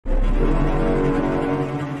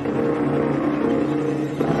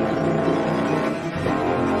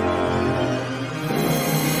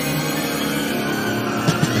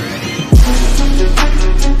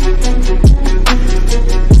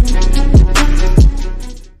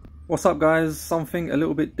What's up guys, something a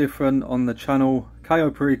little bit different on the channel. Cayo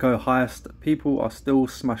Perico heist, people are still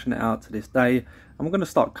smashing it out to this day and we're going to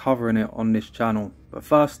start covering it on this channel. But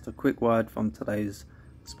first, a quick word from today's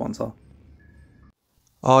sponsor.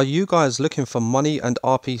 Are you guys looking for money and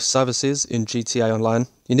RP services in GTA Online?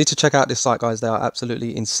 You need to check out this site guys, they are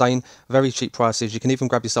absolutely insane, very cheap prices, you can even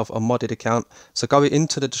grab yourself a modded account. So go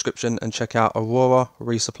into the description and check out Aurora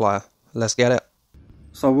Resupply. Let's get it.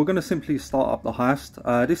 So we're going to simply start up the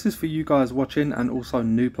heist. This is for you guys watching and also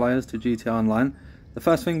new players to GTA Online. The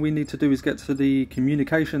first thing we need to do is get to the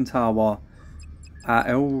communication tower at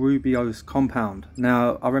El Rubio's compound.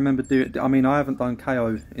 Now I remember I haven't done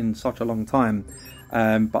Cayo in such a long time,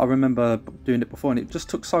 but I remember doing it before and it just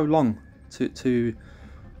took so long to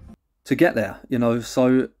get there, you know.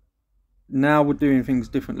 So now we're doing things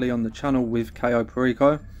differently on the channel with Cayo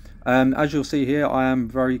Perico. As you'll see here, I am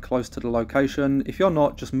very close to the location. If you're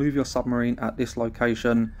not, just move your submarine at this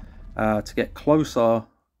location to get closer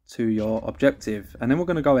to your objective. And then we're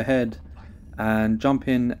going to go ahead and jump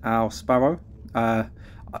in our Sparrow. I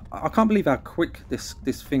can't believe how quick this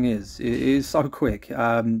thing is. It is so quick.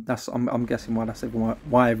 I'm guessing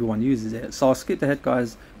why everyone uses it. So I skipped ahead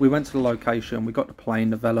guys. We went to the location, we got the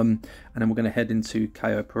plane, the Velum, and then we're going to head into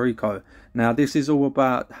Cayo Perico. Now this is all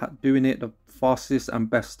about doing it the fastest and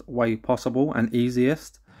best way possible and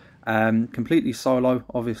easiest, completely solo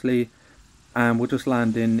obviously, and we'll just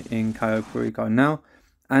land in Cayo Perico now.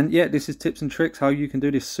 And yeah, this is tips and tricks how you can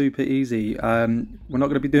do this super easy. We're not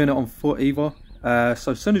going to be doing it on foot either.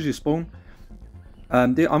 So as soon as you spawn,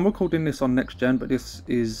 I'm recording this on next gen, but this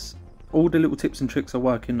is all the little tips and tricks are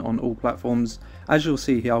working on all platforms. As you'll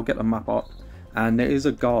see here, I'll get the map up and there is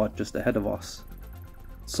a guard just ahead of us.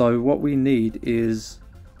 So what we need is,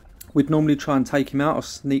 we'd normally try and take him out or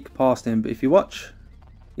sneak past him, but if you watch,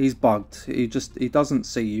 he's bugged. He doesn't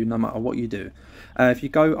see you no matter what you do. If you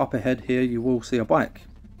go up ahead here, you will see a bike.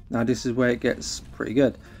 Now this is where it gets pretty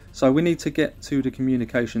good. So we need to get to the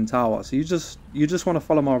communication tower. So you just want to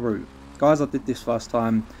follow my route. Guys, I did this first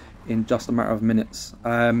time in just a matter of minutes.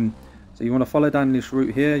 So you want to follow down this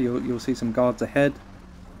route here. You'll see some guards ahead.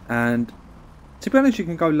 And to be honest, you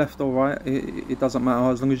can go left or right. It doesn't matter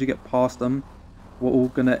as long as you get past them. We're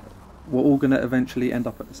all gonna eventually end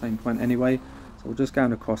up at the same point anyway. So we're just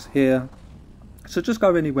going across here. So just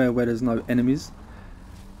go anywhere where there's no enemies,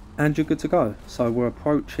 and you're good to go. So we're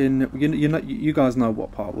approaching. You guys know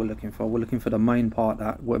what part we're looking for. We're looking for the main part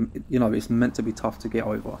that it's meant to be tough to get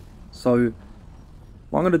over. So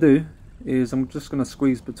what I'm gonna do is I'm just gonna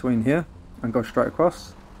squeeze between here and go straight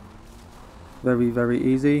across. Very, very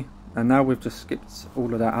easy. And now we've just skipped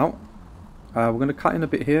all of that out. We're going to cut in a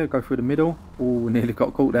bit here, go through the middle. Oh, we nearly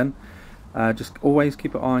got caught then. Just always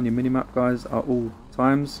keep an eye on your minimap guys at all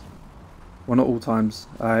times. Well, not all times,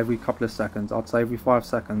 every couple of seconds. I'd say every 5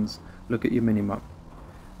 seconds, look at your minimap.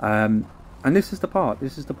 And this is the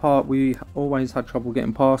part we always had trouble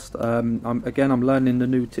getting past. Again, I'm learning the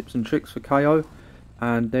new tips and tricks for Cayo,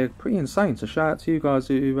 and they're pretty insane. So shout out to you guys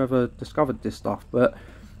whoever discovered this stuff. But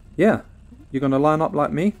yeah, you're going to line up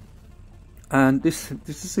like me. And this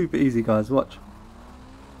is super easy guys, watch.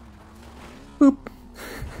 Boop.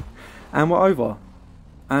 And we're over.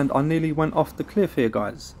 And I nearly went off the cliff here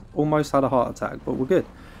guys. Almost had a heart attack, but we're good.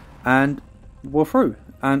 And we're through.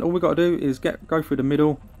 And all we got to do is go through the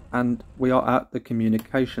middle and we are at the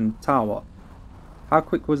communication tower. How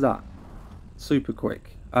quick was that? Super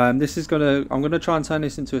quick. I'm gonna try and turn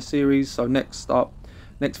this into a series. So next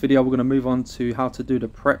video we're gonna move on to how to do the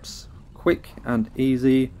preps quick and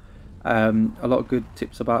easy. A lot of good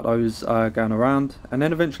tips about those going around, and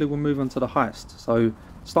then eventually we'll move on to the heist. So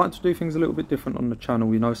starting to do things a little bit different on the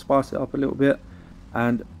channel, you know, spice it up a little bit.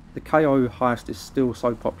 And the Cayo heist is still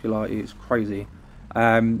so popular, it's crazy.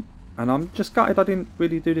 And I'm just gutted I didn't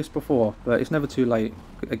really do this before, but it's never too late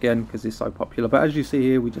again because it's so popular. But as you see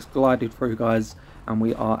here, we just glided through guys and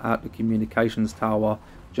we are at the communications tower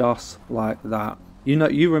just like that.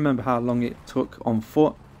 You remember how long it took on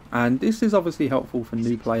foot. And this is obviously helpful for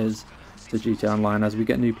new players to GTA Online, as we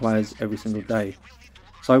get new players every single day.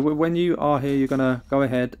 So when you are here, you're going to go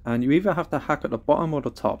ahead and you either have to hack at the bottom or the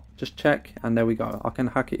top. Just check, and there we go. I can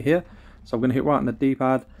hack it here. So I'm going to hit right on the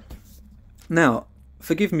D-pad. Now,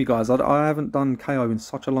 forgive me guys, I haven't done Cayo in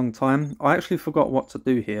such a long time. I actually forgot what to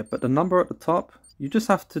do here, but the number at the top, you just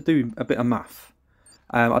have to do a bit of math.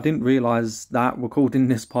 I didn't realise that recording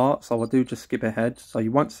this part, so I do just skip ahead. So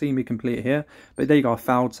you won't see me complete it here. But there you go, I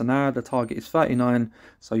failed. So now the target is 39.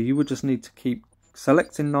 So you would just need to keep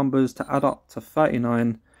selecting numbers to add up to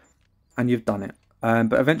 39. And you've done it.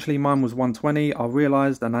 But eventually mine was 120. I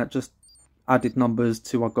realised, and I just added numbers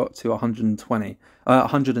till I got to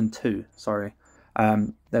 102, sorry.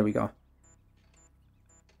 There we go.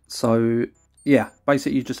 So yeah,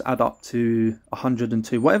 basically you just add up to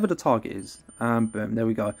 102, whatever the target is, and boom, there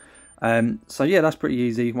we go. So yeah, that's pretty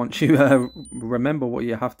easy once you remember what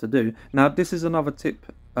you have to do. Now this is another tip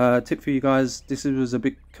for you guys. This was a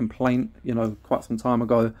big complaint, you know, quite some time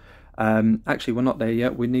ago. Actually, we're not there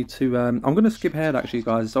yet. We need to I'm going to skip ahead actually,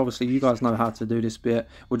 guys. Obviously you guys know how to do this bit.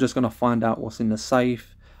 We're just going to find out what's in the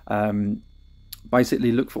safe.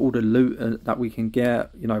 Basically look for all the loot that we can get,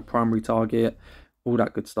 you know, primary target, all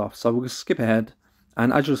that good stuff. So we'll skip ahead,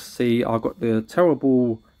 and as you'll see, I've got the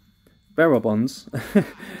terrible bearer bonds.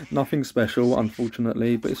 Nothing special,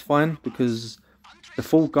 unfortunately, but it's fine because the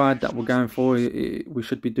full guide that we're going for, we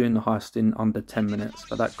should be doing the heist in under 10 minutes.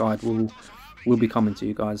 But that guide will be coming to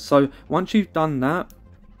you guys. So once you've done that,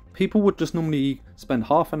 people would just normally spend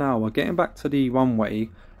half an hour getting back to the runway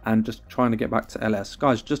and just trying to get back to LS.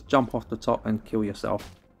 Guys, just jump off the top and kill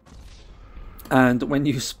yourself. And when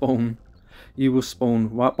you spawn, you will spawn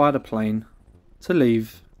right by the plane to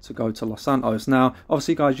leave to go to Los Santos. Now,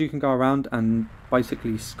 obviously, guys, you can go around and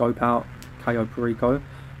basically scope out Cayo Perico,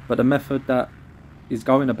 but the method that is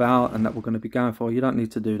going about and that we're going to be going for, you don't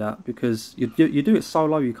need to do that because you do it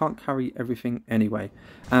solo. You can't carry everything anyway.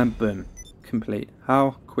 And boom, complete.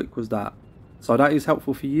 How quick was that? So that is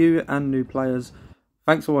helpful for you and new players.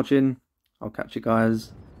 Thanks for watching. I'll catch you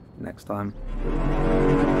guys next time.